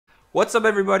What's up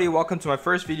everybody, welcome to my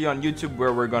first video on YouTube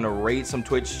where we're gonna rate some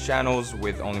Twitch channels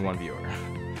with only one viewer.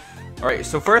 Alright,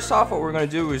 so first off what we're gonna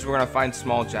do is we're gonna find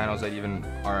small channels that even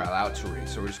are allowed to rate.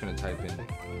 So we're just gonna type in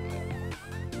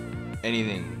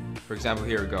anything. For example,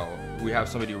 here we go. We have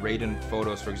somebody rating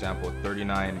photos, for example,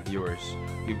 39 viewers.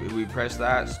 We press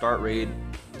that, start raid.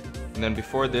 And then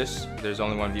before this, there's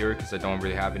only one viewer because I don't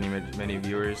really have many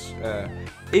viewers.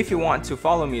 If you want to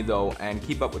follow me though and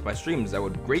keep up with my streams, that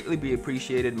would greatly be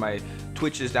appreciated. My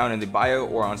Twitch is down in the bio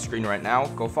or on screen right now.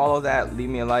 Go follow that, leave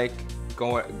me a like,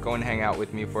 go and hang out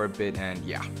with me for a bit, and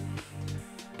yeah.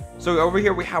 So over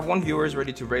here we have one viewer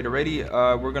ready to raid already.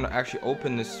 We're gonna actually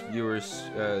open this viewer's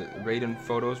rating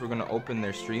photos. We're gonna open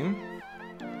their stream.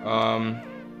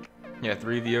 Yeah,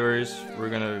 3 viewers. We're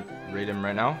gonna rate them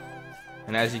right now.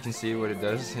 And as you can see what it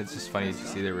does, it's just funny to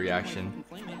see their reaction.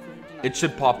 It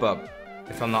should pop up,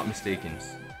 if I'm not mistaken.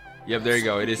 Yep, there you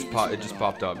go. It just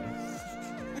popped up.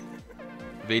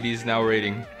 Vadi's now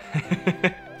rating.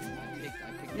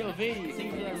 Yo, Vadi, thank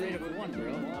you for that raid of 1,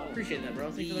 bro. Appreciate that, bro.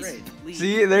 Thank you for the raid.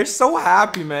 See, they're so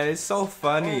happy, man. It's so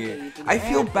funny. I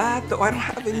feel bad though. I don't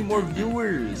have any more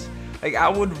viewers. Like I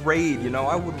would raid, you know,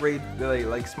 I would raid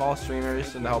like small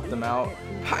streamers and help them out.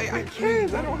 I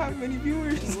can't. I don't have many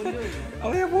viewers. I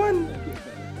only have 1.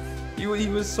 He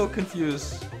was so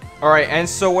confused. All right, and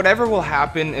so whatever will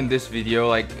happen in this video,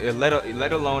 like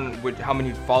let alone with how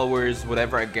many followers,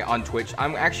 whatever I get on Twitch,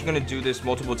 I'm actually gonna do this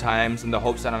multiple times in the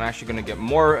hopes that I'm actually gonna get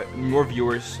more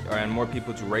viewers and more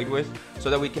people to raid with, so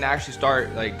that we can actually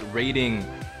start like raiding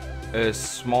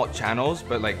small channels,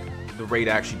 but like the raid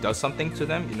actually does something to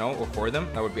them, you know, or for them.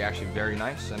 That would be actually very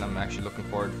nice, and I'm actually looking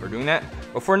forward for doing that.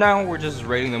 But for now, we're just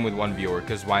raiding them with 1 viewer,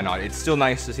 because why not? It's still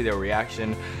nice to see their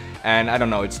reaction, and I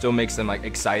don't know, it still makes them like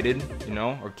excited, you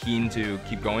know, or keen to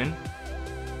keep going.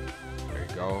 There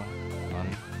you go. Done.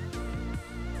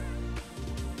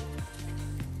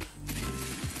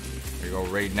 There you go.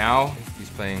 Raid now. He's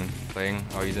playing.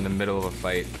 Oh, he's in the middle of a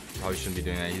fight. Probably shouldn't be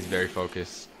doing that. He's very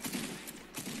focused.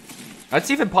 Let's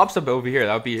see if it pops up over here.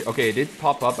 That would be okay. It did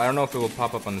pop up. I don't know if it will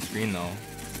pop up on the screen though.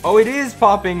 Oh, it is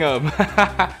popping up.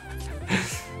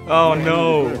 Oh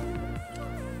no.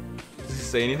 Does he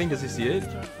say anything? Does he see it?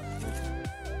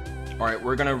 All right,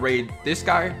 we're gonna raid this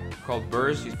guy called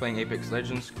Burrs. He's playing Apex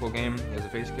Legends. Cool game. He has a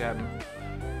face cam.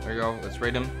 There you go. Let's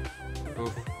raid him.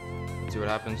 Poof. Let's see what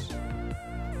happens.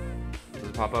 Does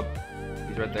it pop up?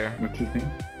 He's right there.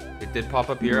 It did pop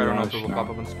up here. I don't know if it will pop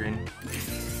up on screen.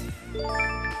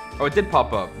 Oh, it did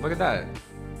pop up. Look at that.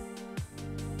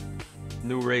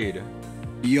 New raid.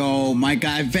 Yo, my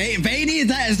guy, Vadi, is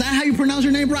that how you pronounce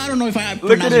your name, bro? I don't know if I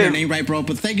pronounced your name right, bro,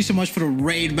 but thank you so much for the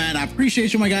raid, man. I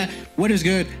appreciate you, my guy. What is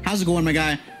good? How's it going, my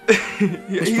guy?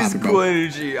 Yeah, he's cool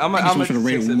energy. Thank you so much for the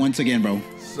raid once again, bro.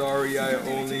 Sorry, I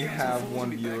only have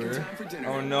 1 viewer.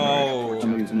 Oh no.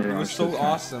 It was so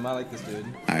awesome. I like this dude.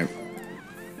 Alright.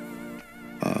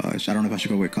 So I don't know if I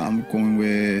should go with. I'm going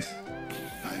with.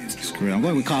 Screw it. I'm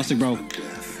going with Caustic, bro.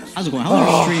 How's it going? How's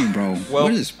your stream, bro? Well,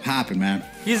 what is popping, man?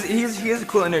 He has a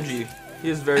cool energy. He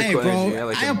has very cool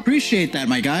energy. I appreciate that,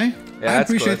 my guy. Yeah, I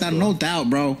appreciate that, no doubt,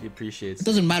 bro. He appreciates it.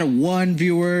 Doesn't matter 1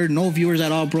 viewer, no viewers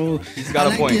at all, bro. He's got a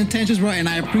point. I like the intentions, bro, and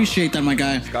I appreciate that, my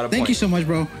guy. Thank you so much,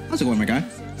 bro. How's it going, my guy?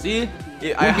 See,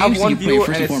 I have 1 viewer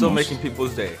and it's still making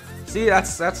people's day. See,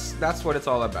 that's what it's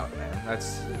all about, man.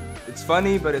 It's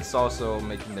funny, but it's also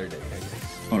making their day, I guess.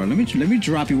 Hold on, let me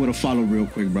drop you with a follow real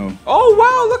quick, bro. Oh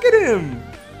wow, look at him.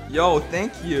 Yo,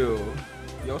 thank you.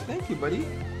 Yo, thank you, buddy.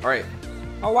 All right.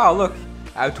 Oh wow, look.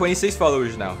 I have 26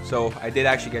 followers now, so I did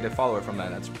actually get a follower from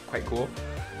that. That's quite cool.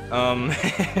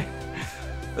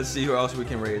 Let's see who else we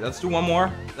can raid. Let's do 1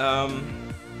 more.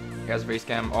 He has face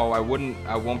cam. Oh, I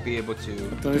won't be able to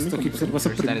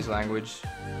understand his language.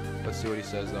 Let's see what he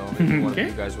says though. Maybe one of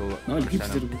you guys will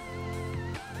understand him.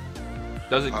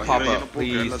 Does it pop up?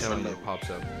 Please tell me it pops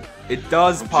up. It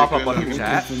does pop up on the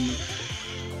chat.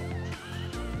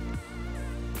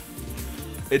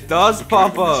 It does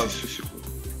pop up.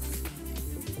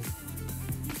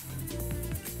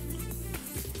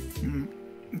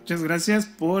 Muchas gracias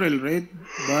por el raid,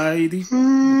 Vadi.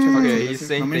 Okay, he's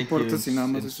saying thank you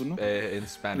in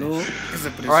Spanish.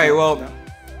 Alright, well.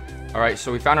 Alright,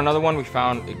 so we found another one. We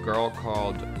found a girl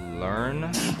called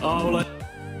Learn.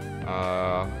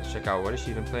 Let's check out, what is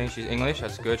she even playing? She's English,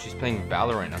 that's good. She's playing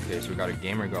Valorant. Okay, so we got a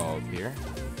gamer girl up here.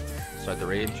 Start the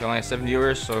raid. She only has 7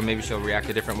 viewers, so maybe she'll react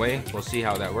a different way. We'll see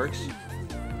how that works.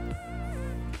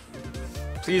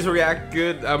 Please react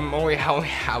good. I only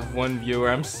have 1 viewer.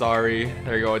 I'm sorry.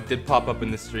 There you go. It did pop up in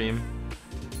the stream.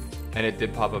 And it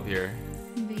did pop up here.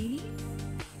 Baby?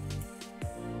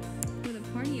 With a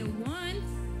party of 1?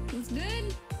 What's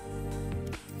good?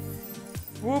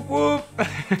 Whoop whoop.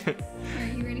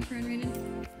 Alright, you ready for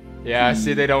unrated? Yeah,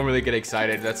 see, they don't really get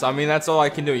excited. I mean, that's all I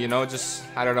can do, you know? Just,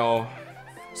 I don't know.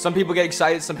 Some people get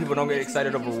excited, some people don't get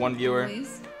excited over one viewer.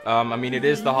 I mean, it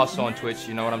is the hustle on Twitch,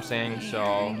 you know what I'm saying? So,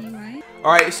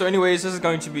 alright, so anyways, this is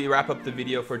going to be wrap up the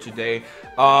video for today.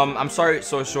 I'm sorry it's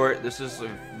so short. This is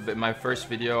my first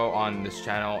video on this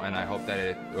channel, and I hope that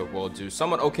it will do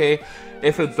somewhat okay.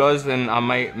 If it does, then I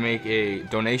might make a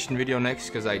donation video next,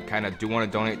 because I kind of do want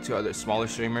to donate to other smaller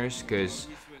streamers, because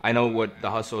I know what the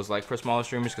hustle is like for smaller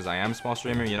streamers, because I am a small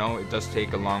streamer, you know. It does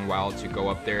take a long while to go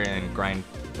up there and grind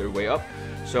their way up.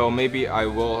 So maybe I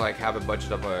will like have a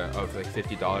budget of like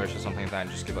 $50 or something like that,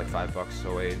 and just give like $5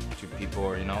 away to people,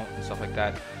 or you know, and stuff like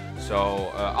that.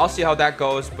 So I'll see how that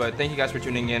goes. But thank you guys for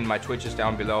tuning in. My Twitch is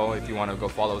down below if you want to go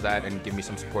follow that and give me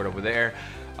some support over there.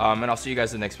 And I'll see you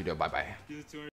guys in the next video. Bye bye.